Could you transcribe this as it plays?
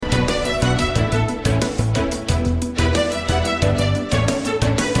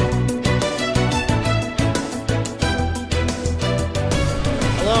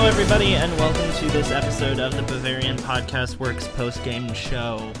everybody, and welcome to this episode of the Bavarian Podcast Works post-game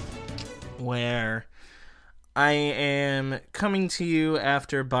show, where I am coming to you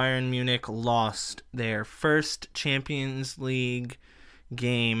after Bayern Munich lost their first Champions League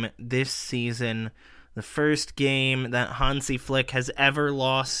game this season, the first game that Hansi Flick has ever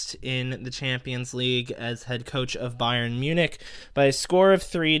lost in the Champions League as head coach of Bayern Munich by a score of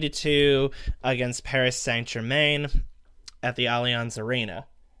 3-2 against Paris Saint-Germain at the Allianz Arena.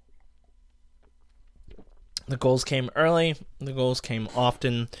 The goals came early. The goals came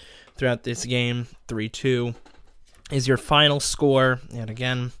often throughout this game. 3-2 is your final score. Yet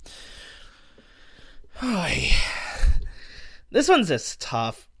again. This one's just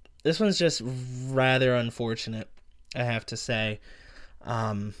tough. This one's just rather unfortunate, I have to say.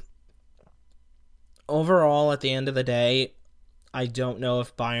 Overall, at the end of the day, I don't know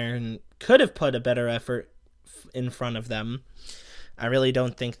if Bayern could have put a better effort in front of them. I really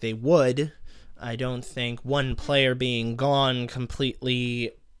don't think they would. I don't think one player being gone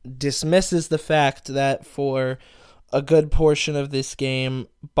completely dismisses the fact that for a good portion of this game,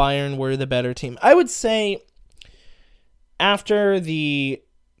 Bayern were the better team. I would say after the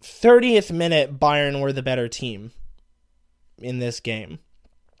 30th minute, Bayern were the better team in this game.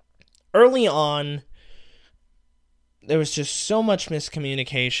 Early on, there was just so much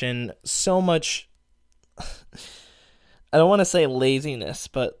miscommunication, so much, I don't want to say laziness,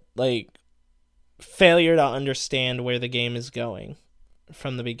 but failure to understand where the game is going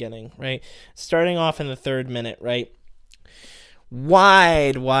from the beginning, right? Starting off in the third minute, right?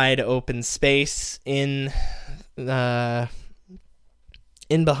 Wide open space in behind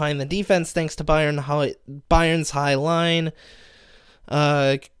the defense thanks to Bayern's high line.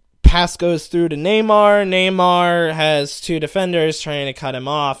 Pass goes through to Neymar. Neymar has two defenders trying to cut him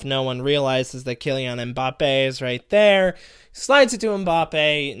off. No one realizes that Kylian Mbappe is right there. Slides it to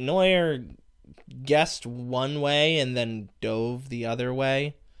Mbappe. Neuer guessed one way and then dove the other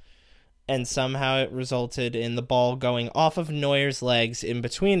way. And somehow it resulted in the ball going off of Neuer's legs, in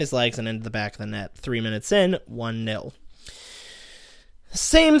between his legs and into the back of the net. 3 minutes in, 1-0.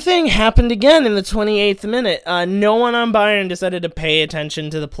 Same thing happened again in the 28th minute. No one on Bayern decided to pay attention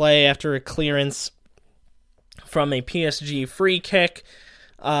to the play after a clearance from a PSG free kick.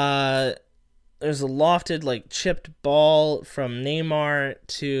 There's a lofted, chipped ball from Neymar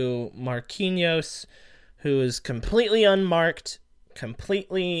to Marquinhos, who is completely unmarked,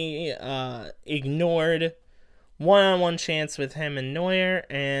 completely ignored. One-on-one chance with him and Neuer,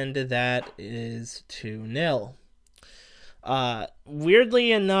 and that is 2-0.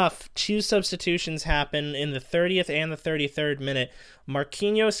 Weirdly enough, two substitutions happen in the 30th and the 33rd minute.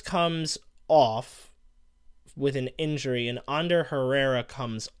 Marquinhos comes off with an injury, and Ander Herrera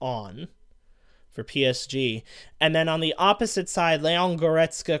comes on for PSG. And then on the opposite side, Leon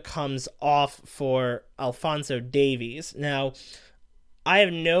Goretzka comes off for Alphonso Davies. Now, I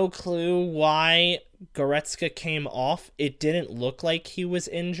have no clue why Goretzka came off. It didn't look like he was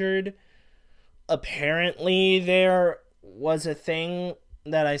injured. Apparently, there was a thing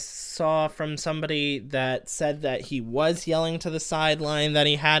that I saw from somebody that said that he was yelling to the sideline that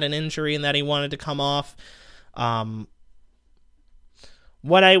he had an injury and that he wanted to come off.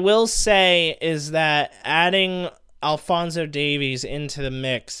 What I will say is that adding Alphonso Davies into the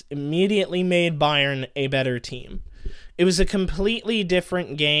mix immediately made Bayern a better team. It was a completely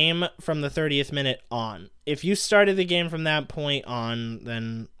different game from the 30th minute on. If you started the game from that point on,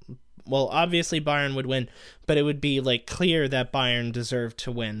 then, well, obviously Bayern would win, but it would be clear that Bayern deserved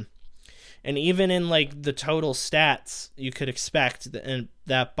to win. And even in the total stats, you could expect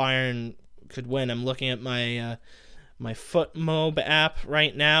that Bayern could win. I'm looking at my FootMob app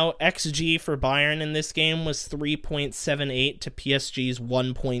right now. XG for Bayern in this game was 3.78 to PSG's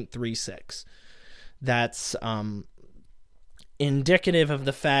 1.36. That's indicative of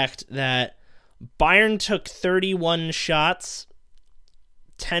the fact that Bayern took 31 shots,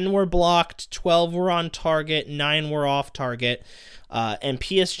 10 were blocked, 12 were on target, 9 were off target, and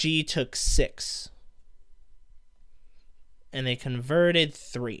PSG took 6. And they converted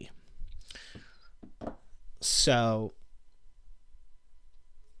 3. So,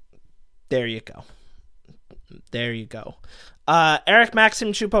 there you go. Eric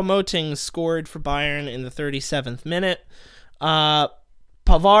Maxim Choupo-Moting scored for Bayern in the 37th minute.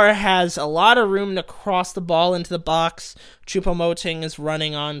 Pavard has a lot of room to cross the ball into the box. Choupo-Moting is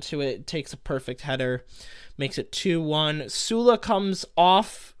running onto it, takes a perfect header, makes it 2-1. Sula comes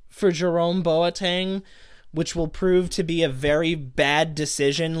off for Jerome Boateng, which will prove to be a very bad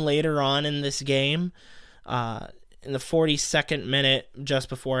decision later on in this game. In the 42nd minute, just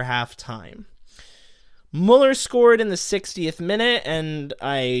before halftime. Muller scored in the 60th minute, and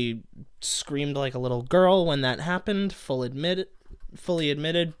I screamed like a little girl when that happened, fully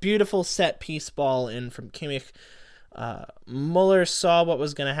admitted. Beautiful set-piece ball in from Kimmich. Muller saw what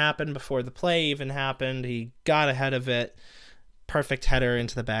was going to happen before the play even happened. He got ahead of it. Perfect header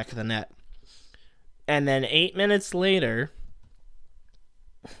into the back of the net. And then 8 minutes later,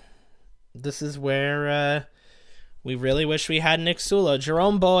 this is where we really wish we had Nick Süle.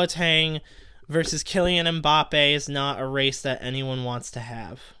 Jerome Boateng versus Kylian Mbappe is not a race that anyone wants to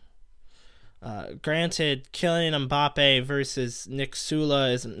have. Granted, Kylian Mbappe versus Nick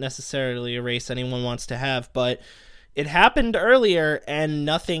Süle isn't necessarily a race anyone wants to have, but it happened earlier and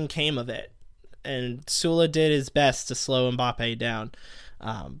nothing came of it. And Süle did his best to slow Mbappe down,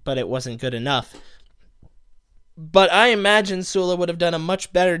 but it wasn't good enough. But I imagine Süle would have done a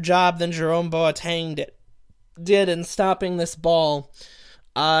much better job than Jerome Boateng did in stopping this ball.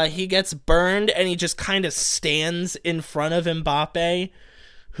 He gets burned and he just kind of stands in front of Mbappe,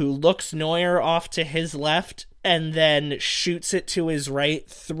 who looks Neuer off to his left and then shoots it to his right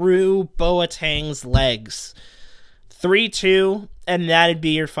through Boateng's legs. 3-2, and that'd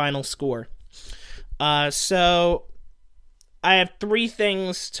be your final score. So I have 3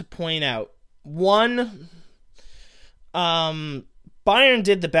 things to point out. One, Bayern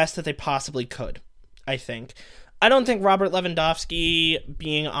did the best that they possibly could, I think. I don't think Robert Lewandowski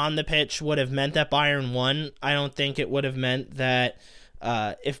being on the pitch would have meant that Bayern won. I don't think it would have meant that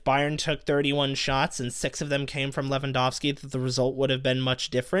if Bayern took 31 shots and 6 of them came from Lewandowski, that the result would have been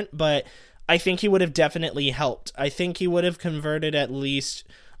much different. But I think he would have definitely helped. I think he would have converted at least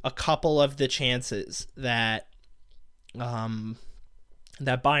a couple of the chances that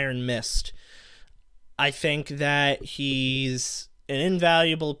that Bayern missed. I think that he's an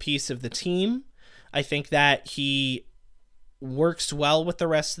invaluable piece of the team. I think that he works well with the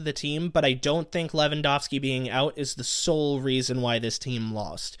rest of the team, but I don't think Lewandowski being out is the sole reason why this team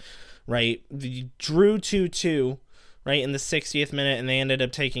lost, right? They drew 2-2, right, in the 60th minute, and they ended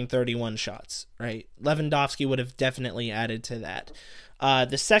up taking 31 shots, right? Lewandowski would have definitely added to that.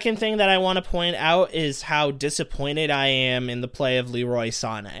 The second thing that I want to point out is how disappointed I am in the play of Leroy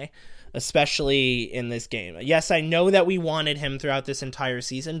Sané, especially in this game. Yes, I know that we wanted him throughout this entire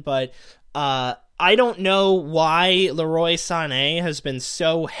season, but I don't know why Leroy Sané has been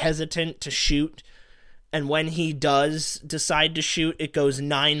so hesitant to shoot, and when he does decide to shoot, it goes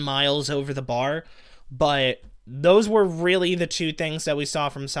 9 miles over the bar. But those were really the 2 things that we saw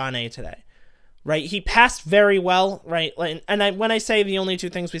from Sané today. Right, he passed very well, right? And when I say the only 2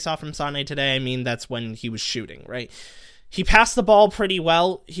 things we saw from Sané today, I mean that's when he was shooting, right? He passed the ball pretty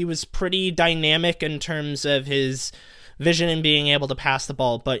well. He was pretty dynamic in terms of his vision and being able to pass the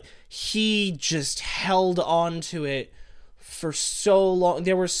ball, but he just held on to it for so long.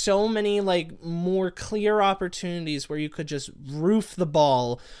 There were so many more clear opportunities where you could just roof the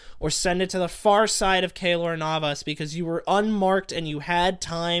ball or send it to the far side of Keylor Navas because you were unmarked and you had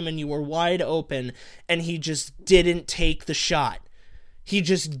time and you were wide open, and he just didn't take the shot. He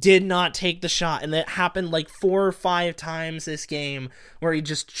just did not take the shot, and that happened 4 or 5 times this game where he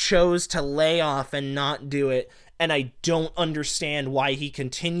just chose to lay off and not do it. And I don't understand why he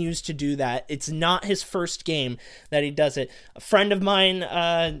continues to do that. It's not his first game that he does it. A friend of mine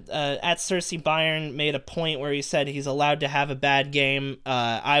at Cersei Bayern made a point where he said he's allowed to have a bad game.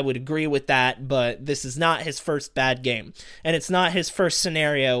 I would agree with that, but this is not his first bad game. And it's not his first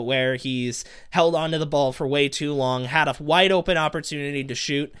scenario where he's held onto the ball for way too long, had a wide open opportunity to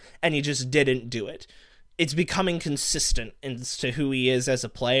shoot, and he just didn't do it. It's becoming consistent as to who he is as a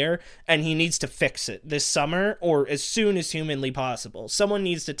player, and he needs to fix it this summer or as soon as humanly possible. Someone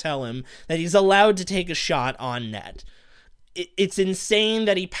needs to tell him that he's allowed to take a shot on net. It's insane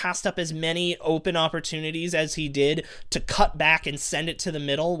that he passed up as many open opportunities as he did to cut back and send it to the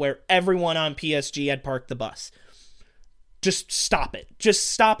middle where everyone on PSG had parked the bus. Just stop it.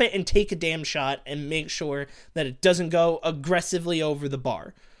 Just stop it and take a damn shot and make sure that it doesn't go aggressively over the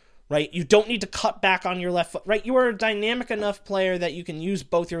bar. Right? You don't need to cut back on your left foot, right? You are a dynamic enough player that you can use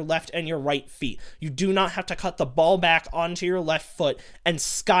both your left and your right feet. You do not have to cut the ball back onto your left foot and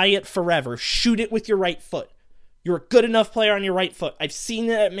sky it forever. Shoot it with your right foot. You're a good enough player on your right foot. I've seen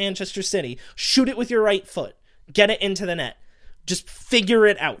it at Manchester City. Shoot it with your right foot. Get it into the net. Just figure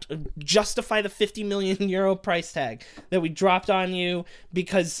it out. Justify the €50 million price tag that we dropped on you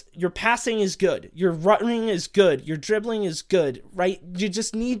because your passing is good. Your running is good. Your dribbling is good, right? You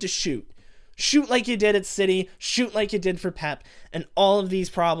just need to shoot. Shoot like you did at City. Shoot like you did for Pep. And all of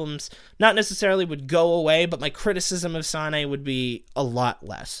these problems not necessarily would go away, but my criticism of Sané would be a lot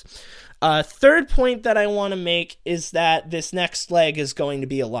less. Third point that I want to make is that this next leg is going to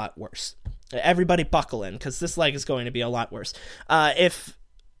be a lot worse. Everybody buckle in, because this leg is going to be a lot worse.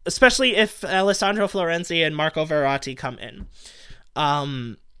 Especially if Alessandro Florenzi and Marco Verratti come in.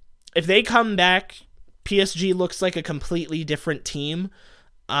 If they come back, PSG looks like a completely different team.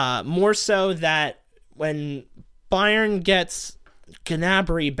 More so that when Bayern gets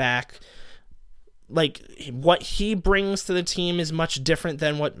Gnabry back, like, what he brings to the team is much different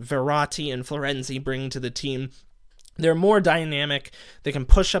than what Verratti and Florenzi bring to the team. They're more dynamic. They can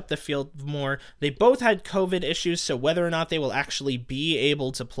push up the field more. They both had COVID issues, so whether or not they will actually be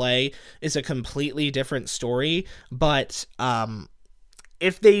able to play is a completely different story. But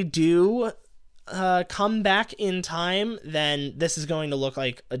if they do come back in time, then this is going to look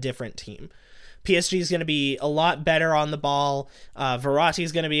like a different team. PSG is going to be a lot better on the ball. Verratti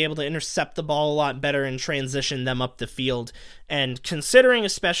is going to be able to intercept the ball a lot better and transition them up the field. And considering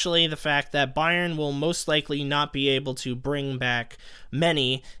especially the fact that Bayern will most likely not be able to bring back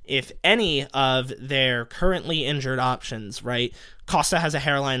many, if any, of their currently injured options, right? Costa has a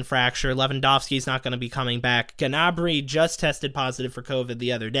hairline fracture. Lewandowski's not going to be coming back. Gnabry just tested positive for COVID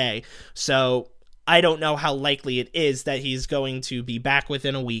the other day. So I don't know how likely it is that he's going to be back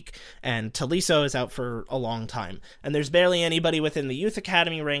within a week, and Tolisso is out for a long time. And there's barely anybody within the youth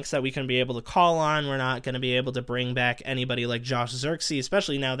academy ranks that we can be able to call on. We're not going to be able to bring back anybody like Josh Zirkzee,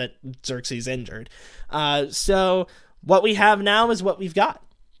 especially now that Zirkzee's injured. So what we have now is what we've got.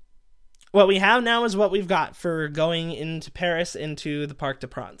 What we have now is what we've got for going into Paris, into the Parc des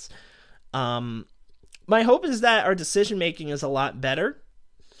Princes. My hope is that our decision-making is a lot better.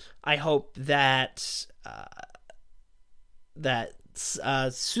 I hope that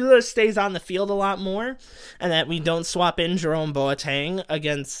Süle stays on the field a lot more, and that we don't swap in Jerome Boateng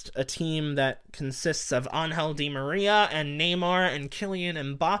against a team that consists of Angel Di Maria and Neymar and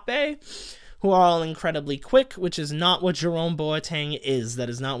Kylian Mbappe, who are all incredibly quick, which is not what Jerome Boateng is.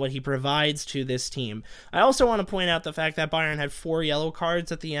 That is not what he provides to this team. I also want to point out the fact that Bayern had 4 yellow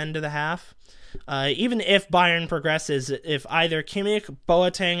cards at the end of the half. Even if Bayern progresses, if either Kimmich,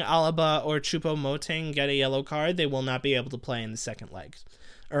 Boateng, Alaba, or Choupo-Moting get a yellow card, they will not be able to play in the second leg,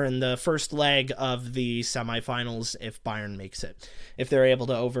 or in the first leg of the semifinals if Bayern makes it. If they're able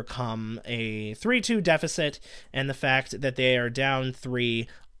to overcome a 3-2 deficit and the fact that they are down 3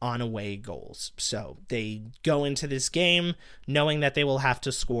 on away goals. So they go into this game knowing that they will have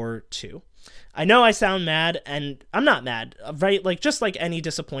to score 2. I know I sound mad, and I'm not mad, right? Like, just like any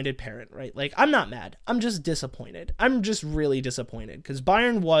disappointed parent, right? Like, I'm not mad. I'm just disappointed. I'm just really disappointed, because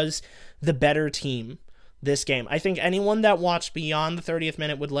Bayern was the better team this game. I think anyone that watched beyond the 30th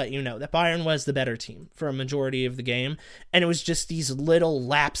minute would let you know that Bayern was the better team for a majority of the game, and it was just these little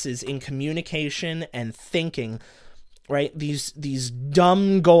lapses in communication and thinking, right? These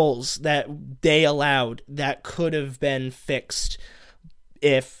dumb goals that they allowed that could have been fixed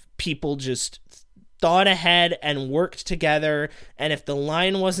if people just thought ahead and worked together, and if the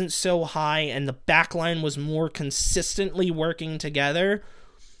line wasn't so high and the back line was more consistently working together,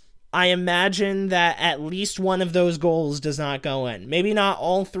 I imagine that at least one of those goals does not go in. Maybe not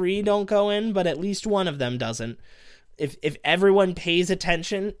all 3 don't go in, but at least one of them doesn't. If everyone pays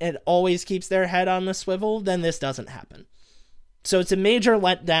attention and always keeps their head on the swivel, then this doesn't happen. So it's a major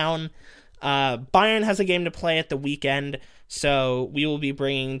letdown. Bayern has a game to play at the weekend, so we will be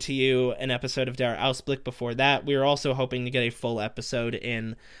bringing to you an episode of Der Ausblick before that. We are also hoping to get a full episode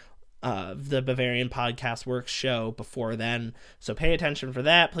in the Bavarian Podcast Works show before then, so pay attention for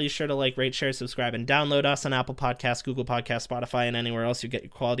that. Please sure to like, rate, share, subscribe, and download us on Apple Podcasts, Google Podcasts, Spotify, and anywhere else you get your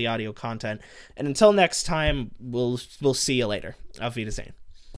quality audio content. And until next time, we'll see you later. Auf Wiedersehen.